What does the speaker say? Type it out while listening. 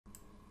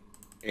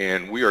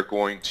and we are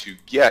going to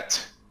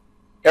get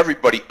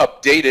everybody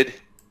updated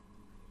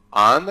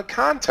on the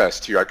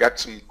contest here. I got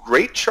some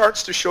great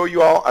charts to show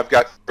you all. I've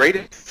got great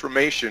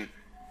information,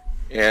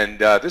 and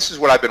this is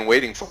what I've been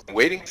waiting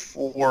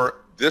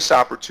for this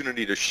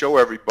opportunity to show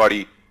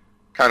everybody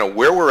kind of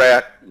where we're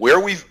at, where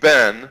we've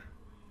been,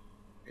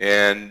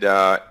 and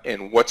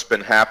what's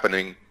been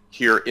happening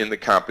here in the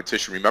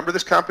competition. Remember,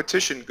 this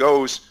competition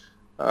goes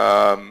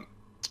till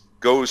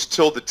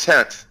the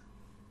 10th,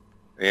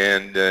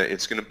 and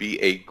it's going to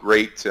be a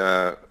great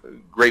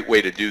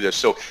way to do this.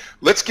 So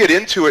let's get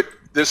into it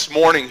this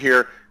morning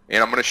here,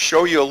 and I'm going to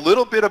show you a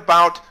little bit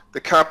about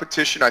the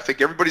competition. I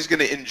think everybody's going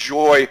to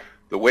enjoy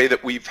the way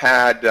that we've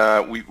had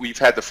we've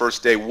had the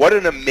first day. What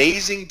an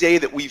amazing day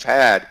that we've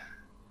had!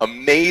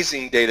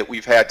 Amazing day that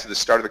we've had to the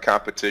start of the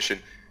competition.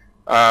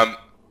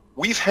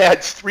 We've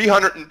had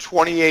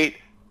 328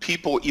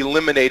 people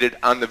eliminated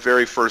on the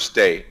very first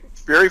day.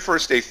 Very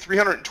first day,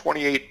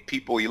 328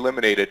 people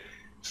eliminated.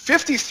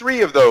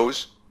 53 of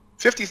those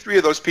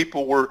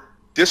people were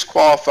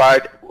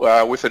disqualified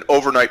with an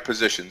overnight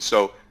position.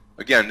 So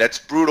again, that's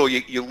brutal.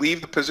 You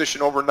leave the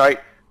position overnight,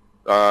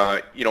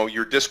 you know,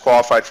 you're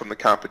disqualified from the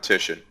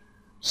competition.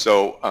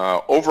 So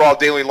overall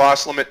daily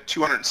loss limit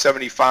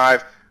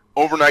 275,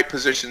 overnight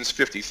positions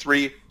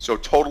 53. So a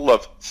total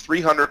of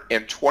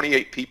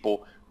 328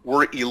 people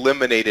were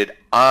eliminated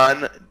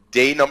on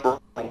day number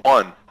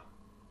 1.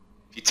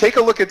 If you take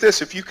a look at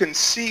this, if you can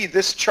see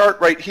this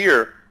chart right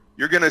here,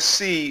 you're going to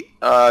see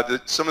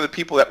some of the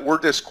people that were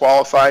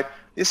disqualified.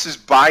 This is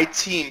by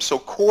team. So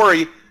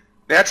Corey,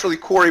 naturally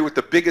Corey with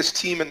the biggest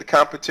team in the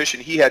competition,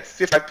 he had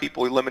 55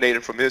 people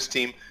eliminated from his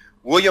team.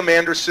 William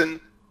Anderson,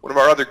 one of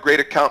our other great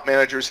account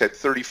managers, had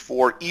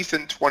 34.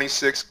 Ethan,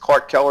 26.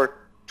 Clark Keller,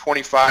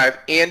 25.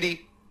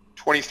 Andy,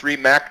 23.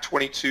 Mac,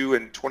 22.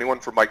 And 21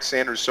 for Mike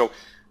Sanders. So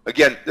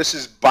again, this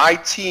is by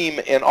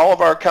team, and all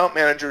of our account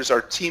managers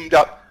are teamed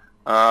up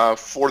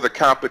for the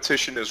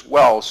competition as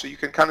well. So you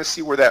can kind of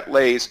see where that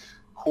lays.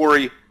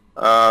 Corey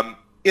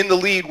in the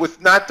lead,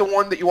 with not the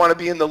one that you want to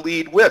be in the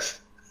lead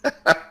with.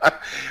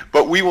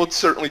 But we will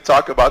certainly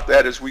talk about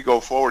that as we go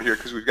forward here,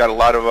 because we've got a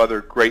lot of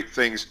other great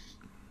things.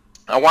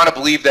 I want to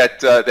believe that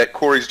that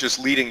Corey's just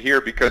leading here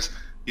because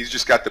he's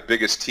just got the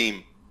biggest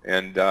team.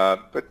 And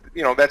but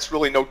you know, that's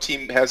really, no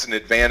team has an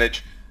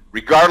advantage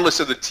regardless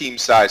of the team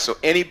size. So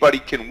anybody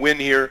can win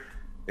here.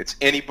 It's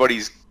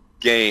anybody's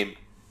game.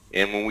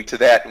 And when we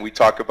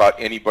talk about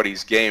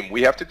anybody's game,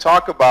 we have to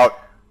talk about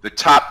the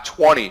top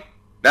 20.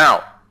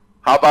 Now,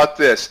 how about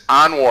this?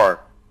 Anwar,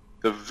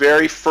 the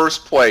very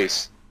first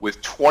place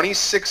with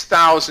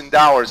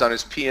 $26,000 on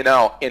his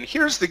P&L. And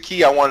here's the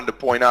key I wanted to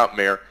point out,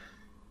 Mayor.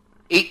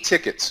 8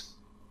 tickets.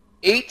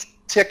 8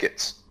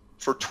 tickets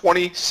for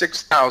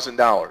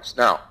 $26,000.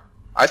 Now,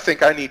 I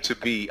think I need to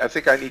be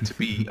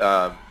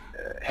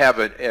have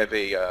a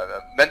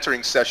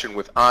mentoring session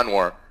with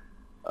Anwar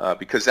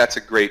because that's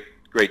a great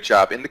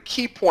job. And the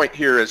key point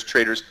here is,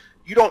 traders,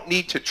 you don't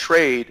need to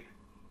trade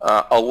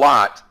a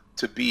lot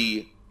to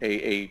be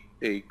a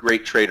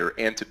great trader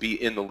and to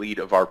be in the lead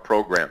of our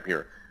program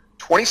here.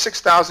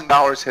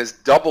 $26,000 has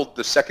doubled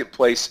the second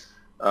place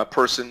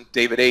person,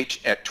 David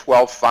H. at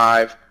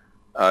 12.5,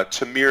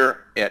 Tamir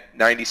at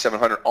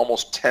 9,700,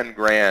 almost 10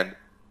 grand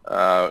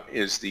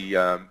is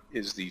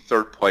the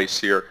third place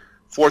here.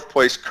 Fourth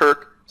place,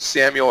 Kirk,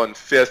 Samuel in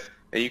fifth,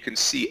 and you can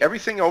see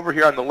everything over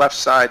here on the left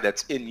side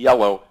that's in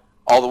yellow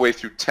all the way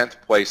through 10th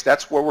place.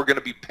 That's where we're going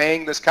to be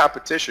paying this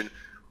competition.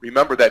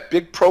 Remember that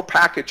big pro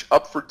package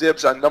up for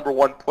dibs on number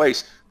 1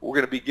 place. We're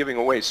going to be giving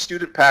away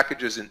student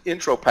packages and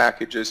intro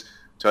packages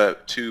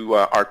to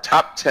our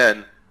top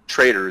 10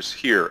 traders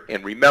here.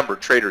 And remember,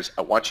 traders,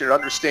 I want you to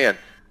understand,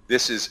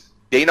 this is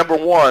day number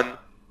 1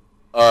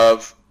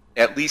 of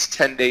at least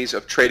 10 days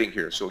of trading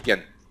here. So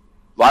again,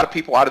 a lot of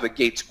people out of the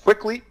gates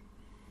quickly,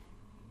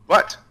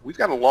 but we've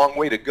got a long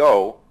way to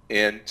go.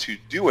 And to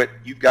do it,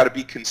 you've got to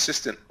be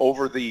consistent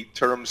over the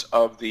terms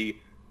of the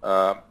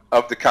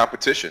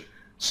competition.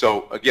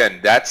 So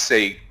again, that's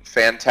a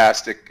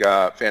fantastic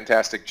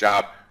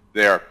job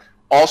there.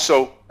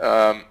 Also,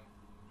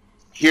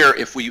 here,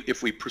 if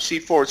we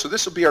proceed forward, so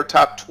this will be our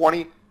top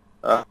 20.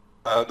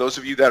 Those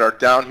of you that are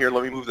down here,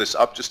 let me move this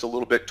up just a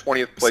little bit.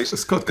 20th place,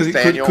 Scott, could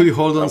you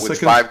hold on a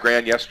second? With $5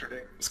 grand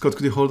yesterday. Scott,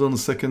 could you hold on a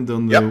second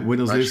on the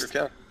winners list?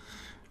 Sure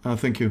can.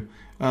 Thank you.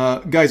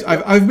 Guys,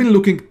 I've been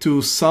looking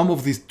to some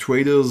of these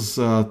traders'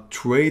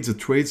 trades, the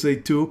trades they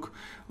took,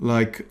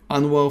 like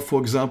Anwar, for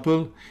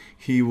example.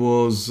 He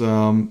was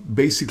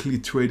basically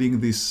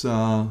trading this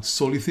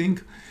Soly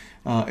thing,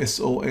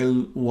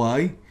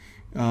 SOLY,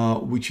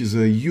 which is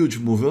a huge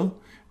mover,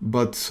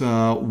 but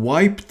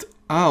wiped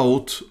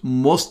out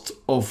most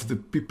of the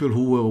people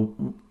who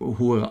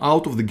were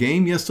out of the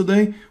game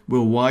yesterday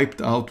were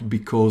wiped out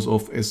because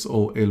of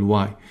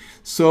SOLY.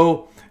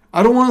 So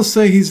I don't want to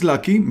say he's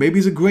lucky. Maybe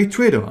he's a great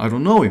trader. I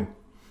don't know him.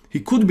 He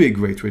could be a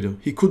great trader.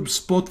 He could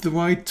spot the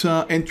right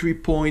entry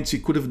points. He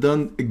could have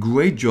done a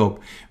great job.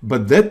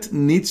 But that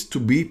needs to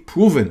be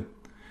proven.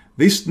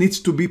 This needs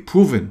to be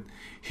proven.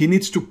 He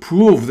needs to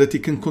prove that he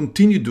can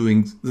continue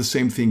doing the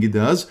same thing he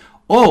does,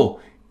 or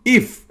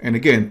If, and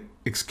again,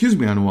 excuse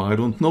me, Anwar, I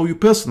don't know you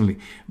personally,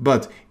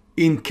 but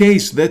in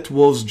case that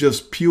was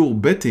just pure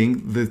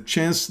betting, the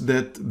chance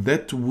that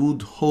that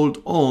would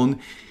hold on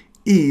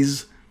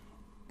is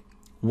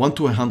 1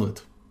 to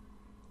 100.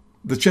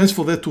 The chance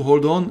for that to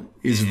hold on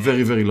is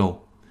very, very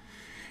low.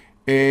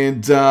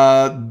 And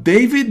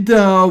David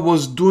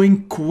was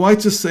doing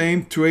quite the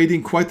same,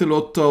 trading quite a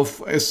lot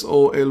of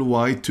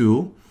SOLY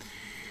too.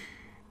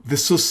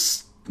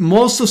 The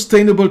more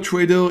sustainable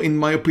trader, in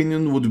my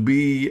opinion, would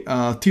be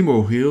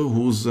Timur here,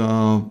 who's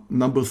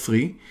number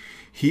 3.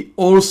 He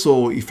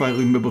also, if I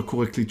remember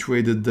correctly,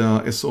 traded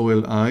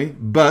SOLI,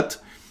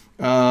 but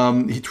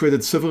he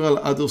traded several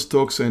other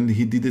stocks, and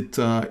he did it,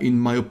 in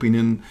my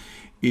opinion,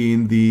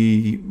 in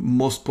the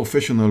most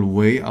professional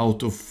way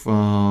out of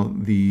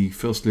the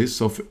first list.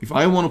 So if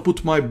I want to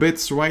put my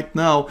bets right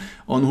now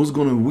on who's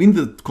going to win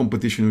the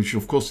competition, which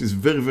of course is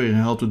very, very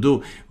hard to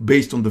do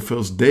based on the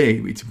first day,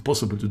 it's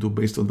impossible to do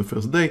based on the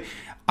first day,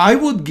 I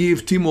would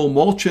give Timur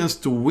more chance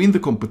to win the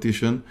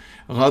competition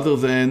rather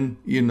than,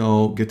 you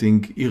know,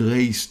 getting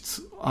erased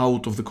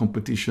out of the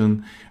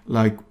competition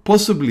like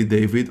possibly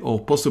David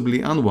or possibly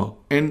Anwar.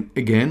 And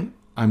again,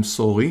 I'm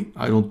sorry,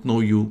 I don't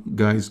know you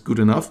guys good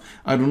enough.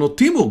 I don't know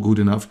Timur good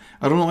enough.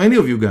 I don't know any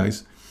of you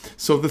guys.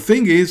 So the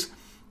thing is,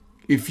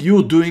 if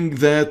you're doing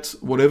that,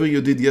 whatever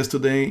you did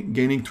yesterday,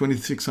 gaining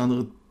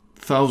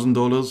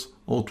 $2,600,000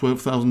 or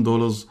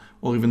 $12,000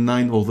 or even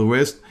 $9,000 or the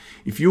rest,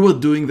 if you were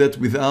doing that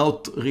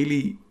without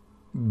really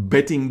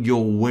betting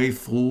your way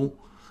through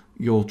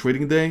your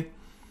trading day,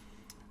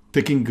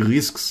 taking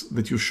risks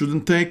that you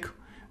shouldn't take,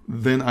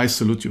 then I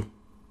salute you.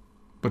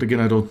 But again,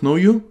 I don't know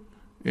you,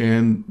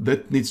 and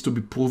that needs to be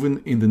proven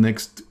in the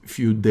next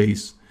few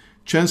days.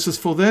 Chances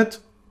for that,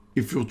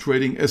 if you're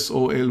trading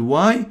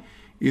SOLY,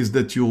 is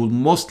that you're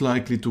most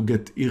likely to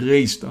get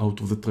erased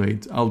out of the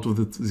trade, out of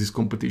this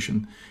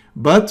competition.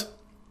 But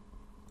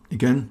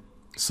again,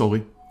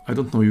 sorry, I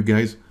don't know you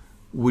guys.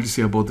 We'll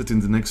see about it in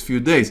the next few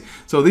days.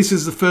 So this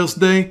is the first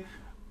day.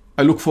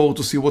 I look forward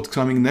to see what's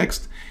coming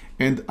next.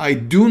 And I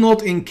do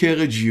not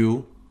encourage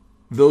you,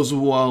 those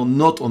who are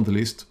not on the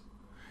list,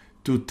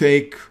 to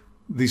take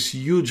these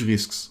huge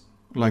risks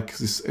like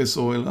this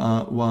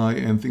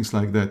SOLY and things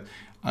like that.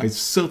 I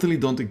certainly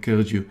don't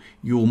encourage you.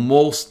 You're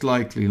most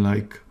likely,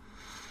 like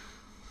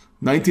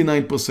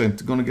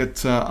 99%, gonna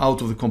get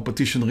out of the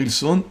competition real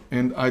soon,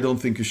 and I don't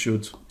think you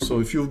should. So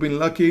if you've been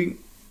lucky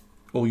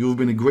or you've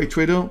been a great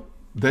trader,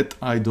 that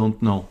I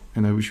don't know,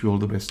 and I wish you all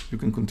the best. You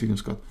can continue,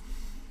 Scott.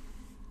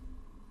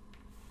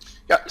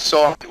 Yeah,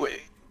 so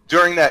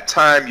during that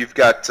time, you've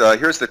got,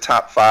 here's the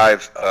top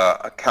 5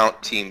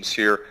 account teams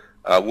here.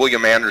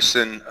 William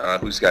Anderson,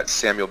 who's got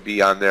Samuel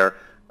B. on there,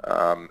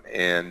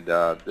 and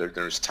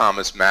there's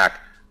Thomas,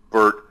 Mack,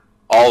 Bert,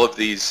 all of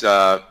these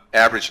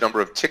average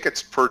number of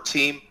tickets per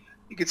team.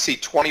 You can see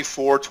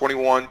 24,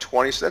 21,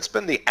 20, so that's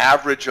been the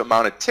average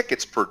amount of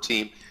tickets per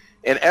team.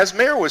 And as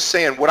Meir was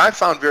saying, what I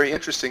found very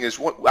interesting is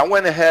I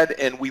went ahead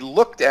and we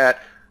looked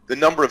at the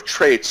number of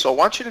trades. So I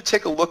want you to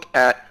take a look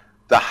at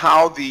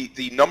how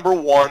the number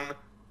 1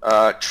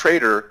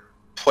 trader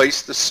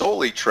placed the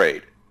SOLY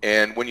trade.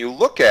 And when you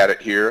look at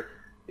it here,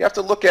 you have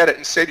to look at it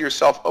and say to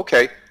yourself,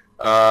 okay,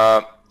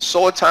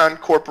 Soliton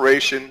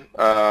Corporation,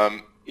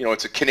 you know,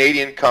 it's a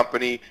Canadian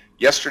company.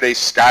 Yesterday's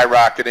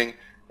skyrocketing,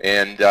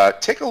 and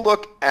take a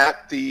look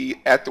at the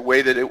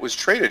way that it was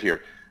traded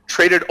here.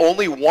 Traded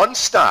only 1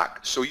 stock.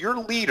 So your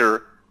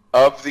leader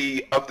of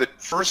the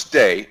first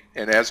day,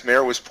 and as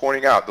Meir was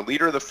pointing out, the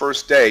leader of the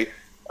first day,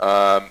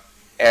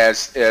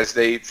 as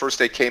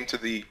they came to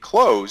the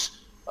close,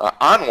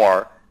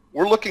 Anwar.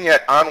 We're looking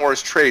at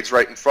Anwar's trades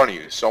right in front of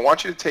you. So I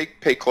want you to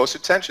pay close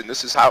attention.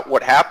 This is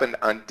what happened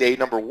on day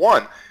number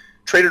 1.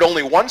 Traded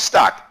only 1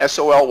 stock,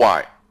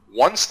 SOLY.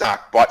 1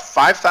 stock. Bought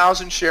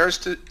 5,000 shares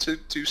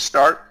to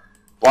start.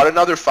 Bought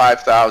another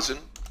 5,000.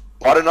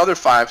 Bought another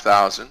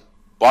 5,000.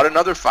 Bought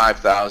another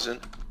 5,000.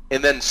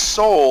 And then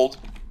sold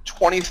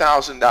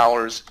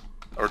 $20,000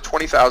 or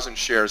 20,000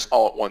 shares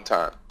all at one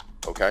time.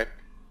 Okay?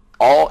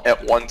 All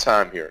at one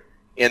time here.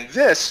 And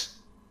this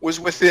was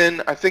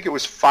within, I think it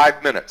was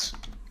 5 minutes.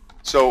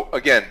 So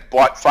again,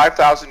 bought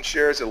 5,000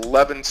 shares at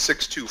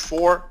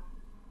 11,624,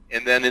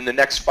 and then in the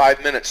next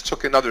 5 minutes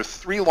took another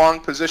 3 long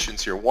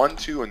positions here, 1,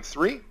 2, and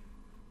 3.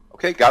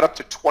 Okay, got up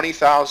to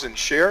 20,000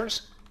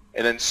 shares,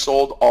 and then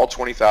sold all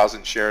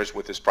 20,000 shares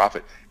with his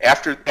profit.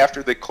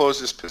 After they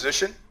closed this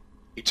position,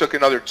 he took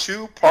another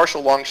 2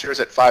 partial long shares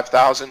at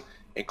 5,000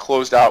 and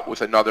closed out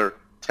with another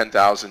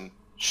 10,000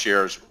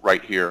 shares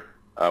right here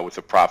with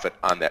a profit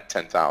on that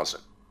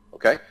 10,000.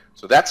 Okay,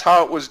 so that's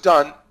how it was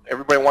done.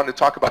 Everybody wanted to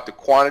talk about the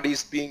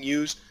quantities being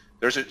used.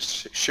 There's a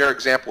share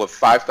example of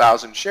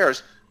 5,000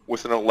 shares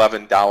with an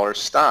 $11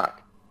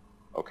 stock.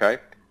 Okay,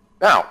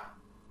 now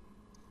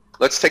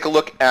let's take a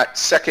look at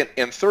second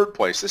and third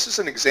place. This is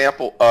an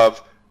example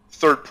of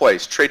third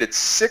place. Traded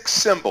 6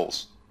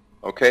 symbols.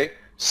 Okay,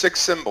 6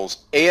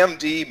 symbols: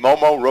 AMD,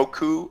 Momo,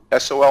 Roku,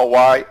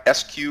 SOLY,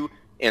 SQ,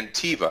 and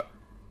Tiva.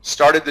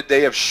 Started the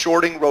day of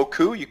shorting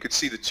Roku. You could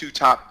see the 2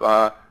 top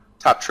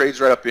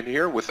trades right up in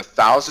here with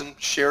 1,000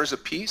 shares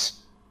apiece.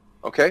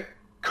 Okay,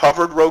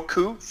 covered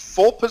Roku,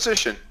 full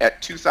position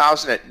at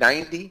 2,000 at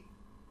 90,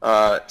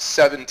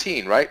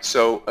 17, right?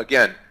 So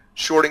again,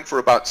 shorting for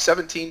about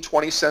 17,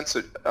 20 cents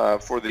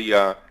for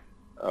the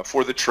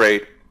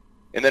trade,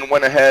 and then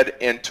went ahead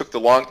and took the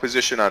long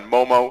position on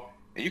Momo.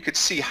 And you could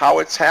see how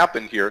it's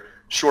happened here.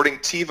 Shorting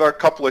Tiva a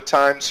couple of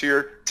times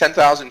here,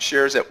 10,000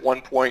 shares at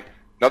one point,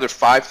 another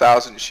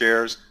 5,000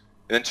 shares,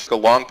 and then took a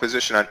long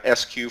position on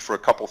SQ for a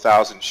couple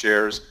thousand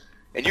shares.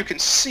 And you can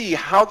see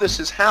how this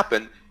has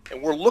happened,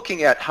 and we're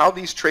looking at how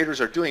these traders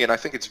are doing it. And I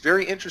think it's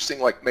very interesting,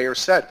 like Meir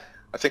said.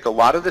 I think a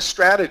lot of the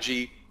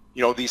strategy,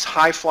 you know, these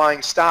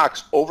high-flying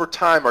stocks over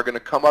time are going to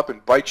come up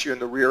and bite you in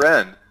the rear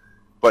end.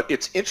 But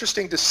it's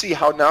interesting to see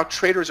how now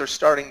traders are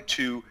starting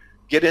to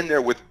get in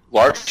there with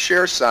large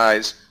share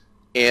size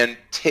and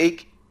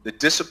take the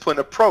disciplined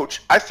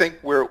approach. I think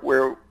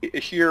we're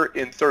here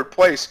in third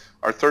place,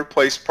 our third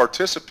place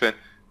participant,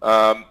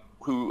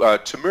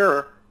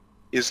 Tamir,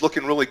 is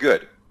looking really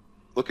good.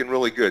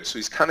 So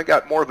he's kind of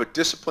got more of a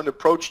disciplined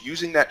approach,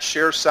 using that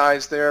share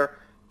size there,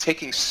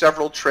 taking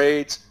several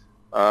trades,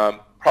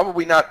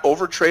 probably not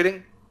over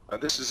trading.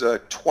 This is a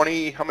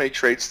 20, how many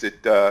trades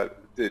did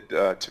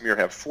Tamir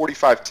have?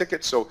 45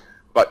 tickets, so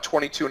about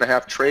 22 and a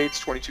half trades,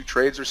 22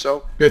 trades or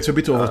so. Yeah, it's a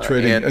bit over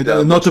trading.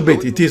 Not a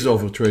bit, it is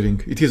over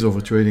trading. It is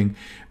over trading.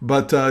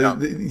 But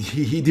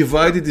he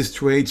divided his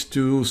trades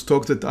to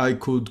stocks that I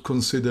could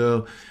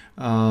consider,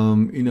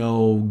 you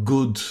know,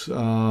 good.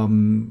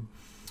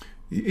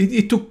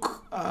 It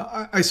took,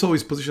 I saw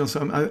his positions.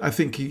 I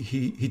think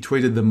he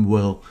traded them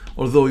well,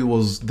 although he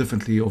was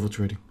definitely over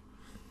trading.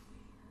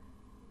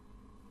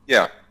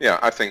 Yeah,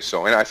 I think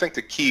so. And I think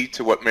the key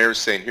to what Meir's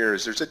saying here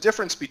is there's a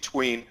difference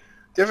between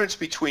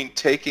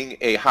taking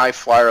a high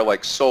flyer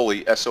like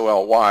Soly,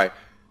 S-O-L-Y,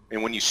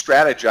 and when you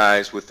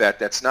strategize with that,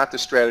 that's not the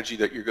strategy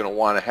that you're going to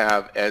want to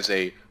have as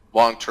a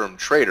long-term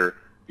trader,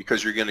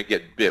 because you're going to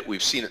get bit.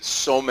 We've seen it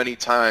so many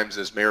times,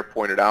 as Meir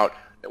pointed out,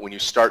 that when you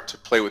start to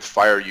play with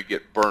fire, you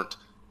get burnt,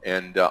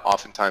 and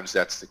oftentimes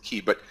that's the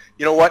key. But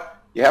you know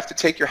what? You have to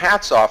take your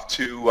hats off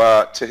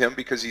to him,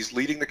 because he's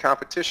leading the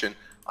competition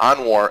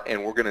on war,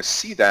 and we're going to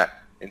see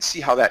that and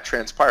see how that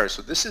transpires.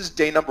 So this is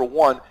day number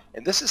one,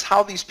 and this is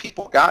how these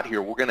people got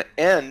here. We're going to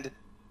end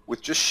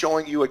with just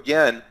showing you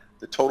again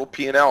the total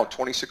P&L,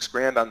 26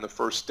 grand on the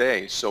first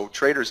day. So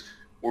traders,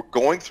 we're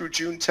going through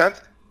June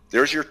 10th.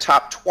 There's your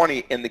top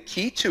 20, and the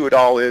key to it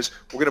all is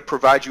we're going to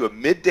provide you a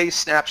midday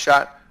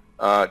snapshot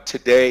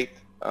today,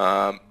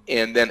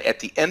 and then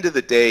at the end of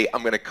the day,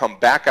 I'm going to come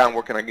back on.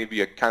 We're going to give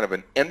you a kind of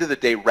an end of the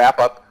day wrap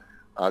up.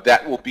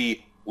 That will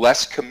be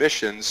less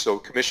commissions, so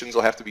commissions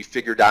will have to be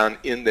figured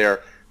out in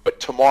there. But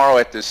tomorrow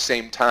at this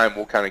same time,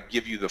 we'll kind of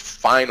give you the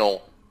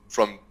final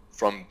from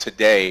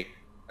today.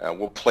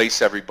 We'll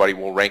place everybody,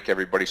 we'll rank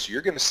everybody. So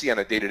you're going to see on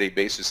a day-to-day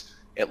basis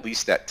at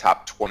least that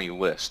top 20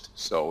 list.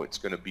 So it's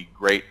going to be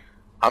great.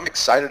 I'm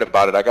excited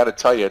about it. I got to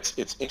tell you,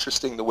 it's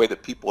interesting the way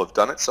that people have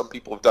done it. Some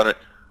people have done it,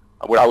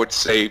 what I would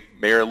say,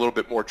 Meir, a little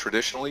bit more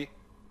traditionally,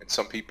 and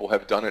some people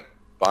have done it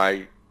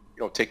by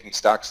taking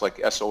stocks like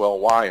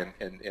SOLY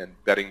and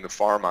betting the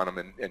farm on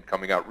them and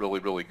coming out really,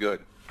 really good.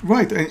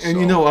 Right,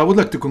 and I would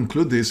like to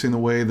conclude this in a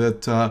way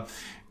that, I'll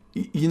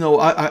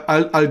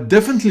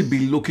definitely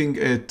be looking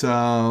at,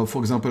 for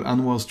example,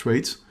 Anwar's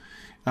trades.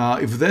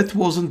 If that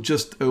wasn't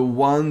just a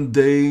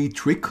one-day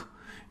trick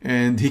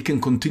and he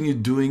can continue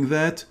doing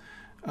that,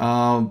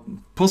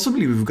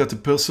 possibly we've got a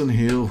person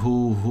here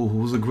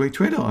who's a great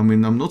trader. I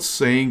mean, I'm not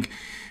saying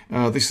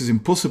this is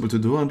impossible to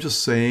do. I'm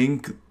just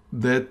saying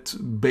that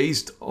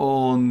based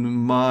on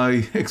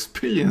my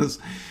experience,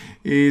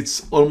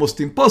 it's almost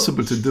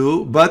impossible to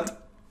do,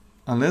 but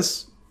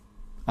unless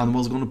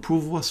Anwar's going to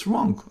prove us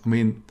wrong. I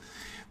mean,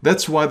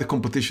 that's why the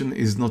competition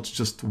is not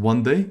just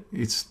one day,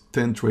 it's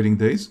 10 trading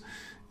days,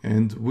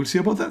 and we'll see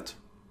about that.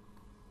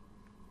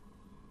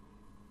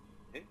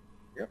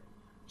 Yeah.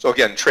 So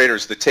again,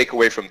 traders, the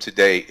takeaway from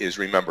today is,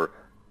 remember,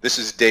 this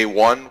is day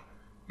one.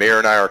 Meir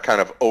and I are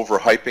kind of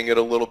overhyping it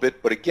a little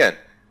bit, but again,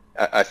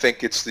 I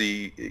think it's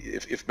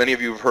if many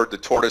of you have heard the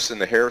tortoise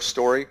and the hare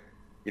story,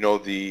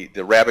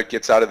 the rabbit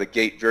gets out of the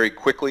gate very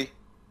quickly,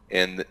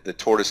 and the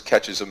tortoise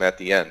catches them at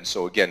the end.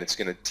 So again, it's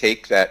going to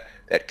take that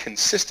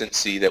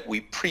consistency that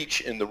we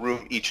preach in the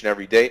room each and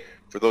every day.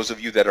 For those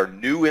of you that are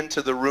new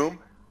into the room,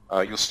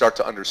 you'll start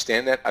to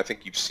understand that. I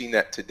think you've seen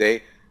that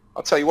today.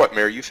 I'll tell you what,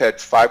 Meir, you've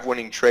had 5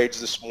 winning trades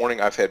this morning.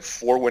 I've had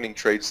 4 winning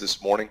trades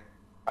this morning.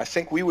 I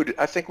think we would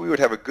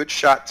have a good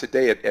shot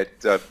today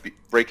at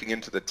breaking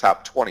into the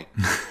top 20.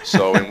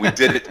 So, and we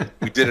did it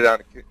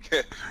on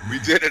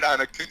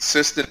a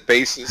consistent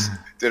basis.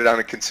 Did it on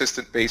a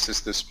consistent basis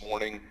this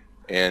morning.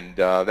 And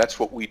that's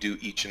what we do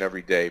each and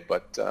every day.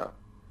 But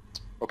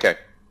okay,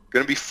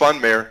 going to be fun,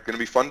 Meir. Going to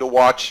be fun to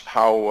watch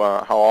how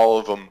all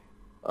of them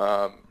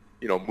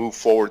move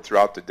forward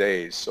throughout the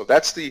days. So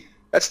that's the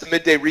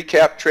midday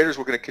recap, traders.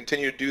 We're going to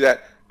continue to do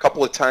that a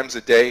couple of times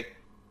a day,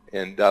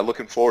 and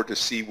looking forward to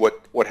see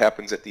what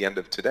happens at the end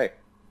of today.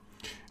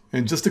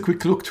 And just a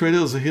quick look,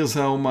 traders. Here's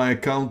how my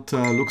account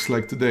looks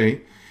like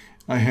today.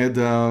 I had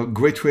a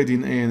great trade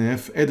in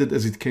ANF, added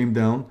as it came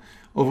down.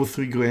 over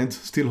 3 grand,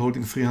 still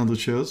holding 300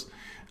 shares.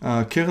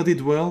 Kera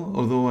did well,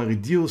 although I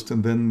reduced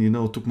and then,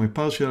 took my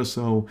partial,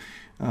 so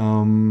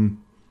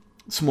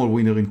small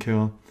winner in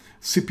Kera.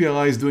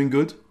 CPRI is doing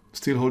good,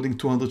 still holding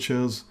 200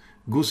 shares.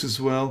 Goose as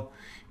well.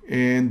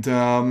 And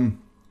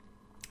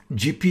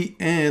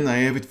GPN, I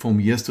have it from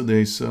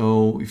yesterday,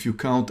 so if you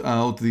count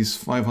out these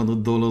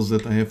 $500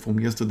 that I have from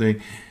yesterday,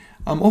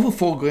 I'm over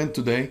 4 grand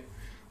today.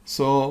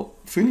 So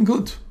feeling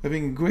good,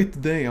 having a great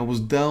day. I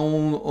was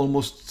down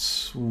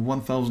almost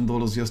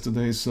 $1,000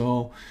 yesterday,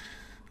 so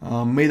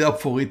made up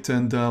for it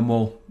and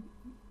more.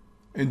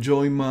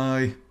 Enjoy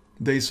my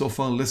day so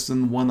far, less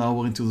than 1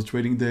 hour into the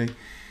trading day,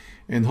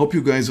 and hope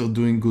you guys are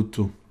doing good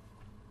too.